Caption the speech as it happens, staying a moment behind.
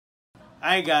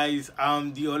Hi guys,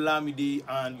 I'm the Olamide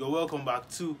and you're welcome back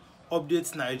to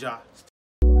Updates Naija.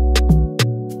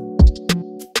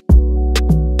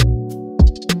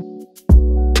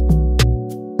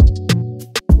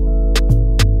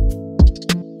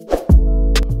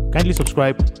 Kindly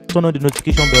subscribe, turn on the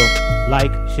notification bell,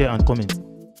 like, share and comment.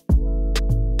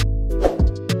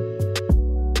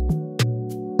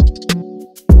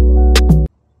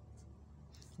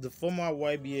 The former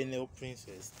YBNL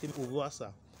Princess, Temi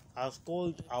Ovwasa, has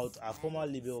called out her former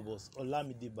label boss,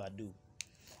 Olamide Baddo.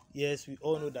 Yes, we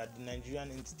all know that the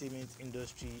Nigerian entertainment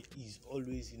industry is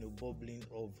always, bubbling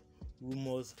of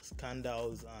rumors,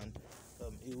 scandals, and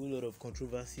a whole lot of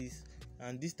controversies.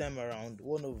 And this time around,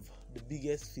 one of the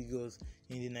biggest figures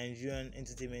in the Nigerian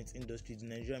entertainment industry, the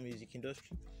Nigerian music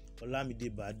industry,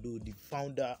 Olamide Baddo, the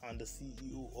founder and the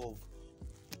CEO of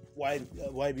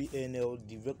YBNL,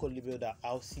 the record label that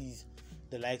houses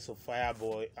the likes of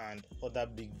Fireboy and other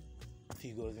big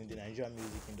figures in the Nigerian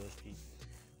music industry.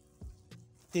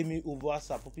 Temi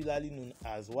Ovwasa, popularly known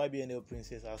as YBNL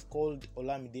Princess, has called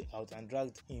Olamide out and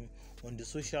dragged him on the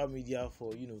social media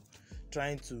for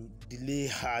trying to delay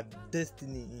her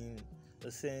destiny, in the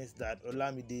sense that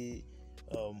Olamide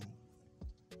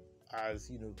has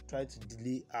tried to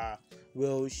delay her.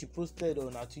 Well, she posted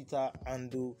on her Twitter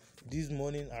handle this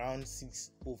morning around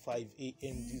 6:05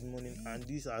 a.m. this morning, and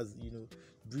this has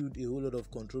brewed a whole lot of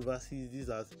controversies. This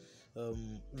has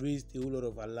raised a whole lot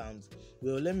of alarms.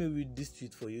 Well, let me read this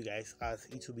tweet for you guys as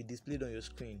it will be displayed on your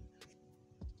screen.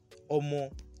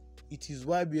 Omo, it is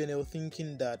YBNL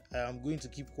thinking that I am going to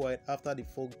keep quiet after they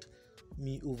fucked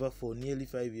me over for nearly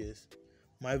 5 years.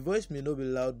 My voice may not be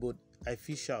loud, but I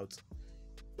fish out.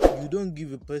 You don't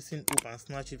give a person hope and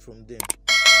snatch it from them.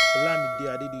 Olamide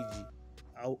Baddo,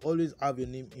 I will always have your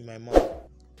name in my mouth.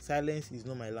 Silence is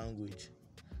not my language.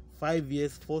 5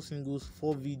 years, 4 singles,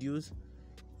 4 videos.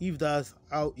 If that's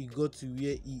how he got to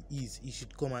where he is, he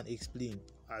should come and explain.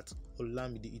 At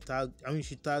Olamide,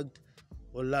 she tagged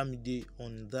Olamide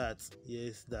on that.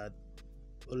 Yes, that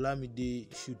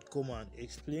Olamide should come and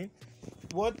explain.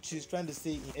 What she's trying to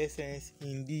say in essence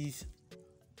in this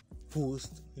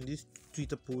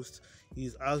Twitter post,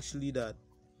 is actually that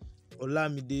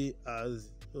Olamide has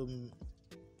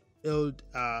held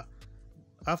her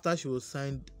after she was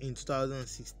signed in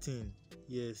 2016.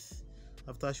 Yes,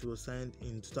 after she was signed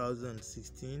in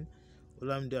 2016,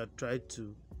 Olamide had tried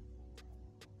to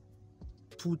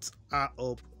put her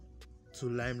up to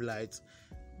limelight.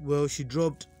 Well, she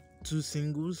dropped two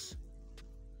singles.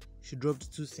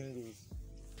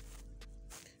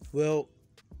 Well,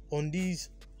 on these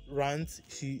rants,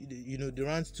 the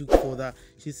rants took further.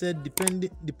 She said,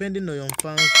 depending on your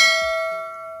fans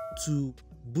to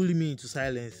bully me into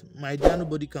silence, my dear,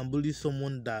 nobody can bully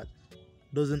someone that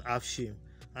doesn't have shame.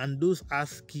 And those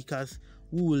ass kickers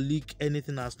who will leak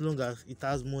anything as long as it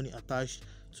has money attached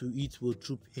to it will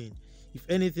troop in. If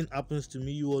anything happens to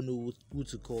me, you all know who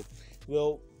to call.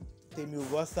 Well, Temi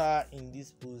Ovwasa in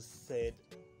this post said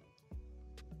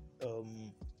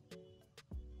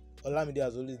Olamide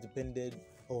has always depended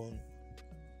on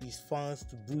his fans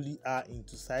to bully her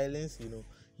into silence,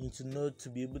 into not to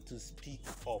be able to speak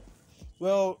up.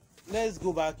 Well, let's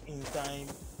go back in time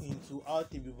into how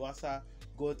Temi Ovwasa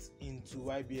got into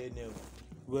YBNL.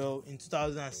 Well, in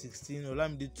 2016,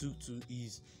 Olamide took to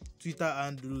his Twitter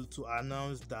handle to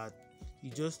announce that he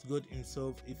just got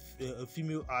himself a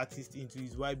female artist into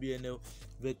his YBNL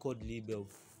record label.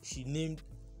 He named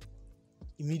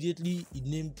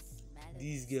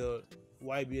this girl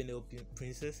YBNL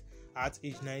Princess. At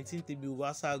age 19, Temi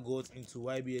Ovwasa got into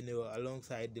YBNL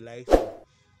alongside the likes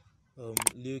of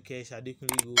Lil Kesh,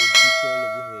 Adekunle Gold, all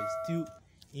of them were still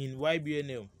in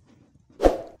YBNL.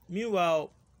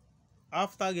 Meanwhile,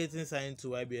 after getting signed to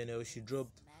YBNL, she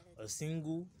dropped a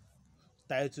single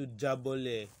titled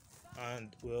Jabole,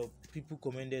 and well, people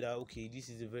commented that okay, this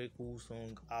is a very cool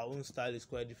song. Our own style is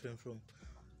quite different from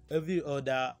every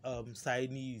other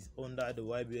signees under the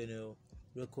YBNL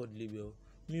record label.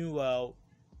 Meanwhile,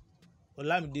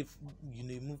 Olamide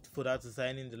moved further to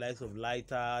signing the likes of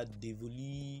Lighter,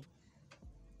 Devoli,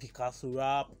 Picasso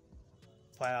Rap,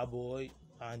 Fireboy,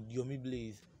 and Yomi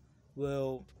Blaze.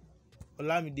 Well,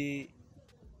 Olamide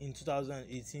in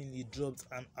 2018 he dropped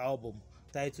an album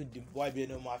titled The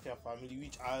YBNL Mafia Family,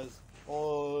 which has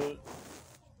all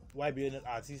YBNL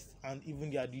artists and even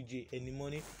their DJ Any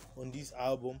Money on this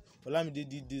album. Olamide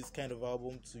did this kind of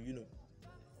album to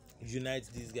unite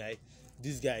these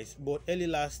guys. But early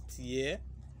last year,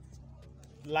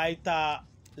 Lighter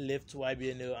left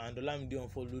YBNL and Olamide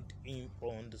unfollowed him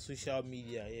on the social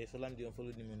media. Yes, Olamide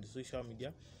unfollowed him on the social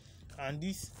media, and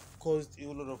this caused a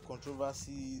lot of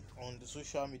controversy on the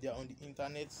social media, on the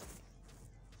internet.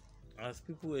 as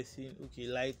people were saying, okay,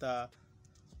 Lighter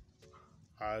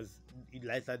as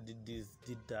Lighter did this,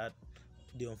 did that,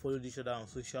 they unfollowed each other on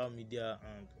social media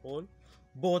and all,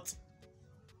 but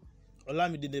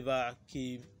Olamide never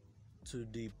came to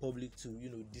the public to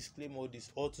disclaim all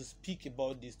this or to speak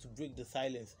about this, to break the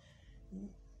silence.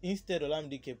 Instead,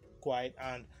 Olamide kept quiet,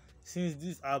 and since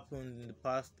this happened in the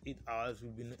past 8 hours,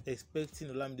 we've been expecting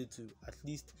Olamide to at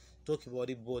least talk about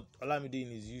it. But Olamide,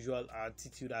 in his usual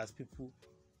attitude, as people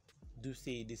do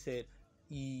say, they said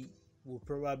he will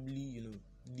probably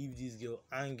leave this girl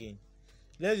hanging.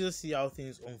 Let's just see how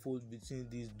things unfold between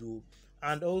these two.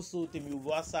 And also, Temi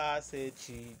Ovwasa said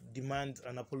she demands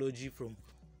an apology from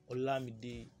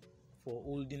Olamide for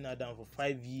holding her down for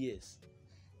 5 years.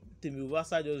 Temi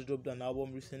Ovwasa just dropped an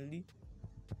album recently.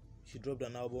 She dropped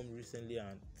an album recently,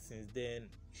 and since then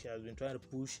she has been trying to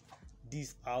push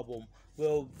this album.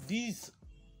 Well, this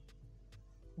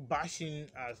bashing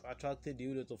has attracted a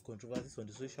lot of controversies on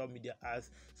the social media, as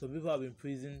some people have been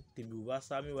praising Temi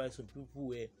Ovwasa, meanwhile some people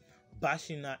were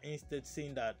bashing her, instead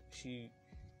saying that she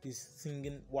is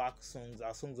singing whack songs,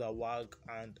 her songs are whack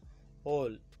and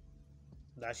all,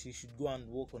 that she should go and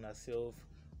work on herself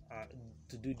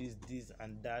to do this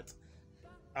and that.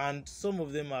 And some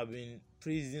of them have been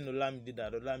praising Olamide,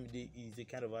 that Olamide is the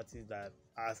kind of artist that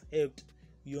has helped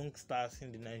young stars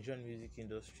in the Nigerian music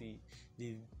industry.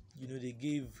 They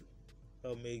gave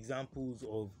examples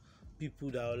of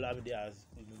people that Olamide has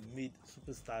made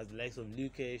superstars, the likes of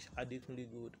Lukesh, Adekunle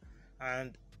Gold,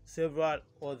 and several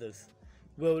others.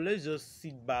 Well, let's just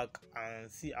sit back and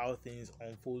see how things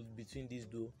unfold between these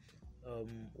two,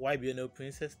 YBNL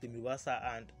Princess, Temi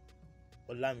Ovwasa, and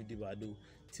Olamide Baddo.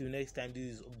 Till next time, this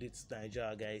is Updates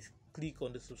Naija, guys. Click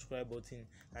on the subscribe button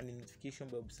and the notification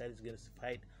bell beside it to get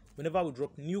notified whenever we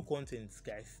drop new content,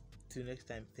 guys. Till next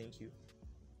time, thank you.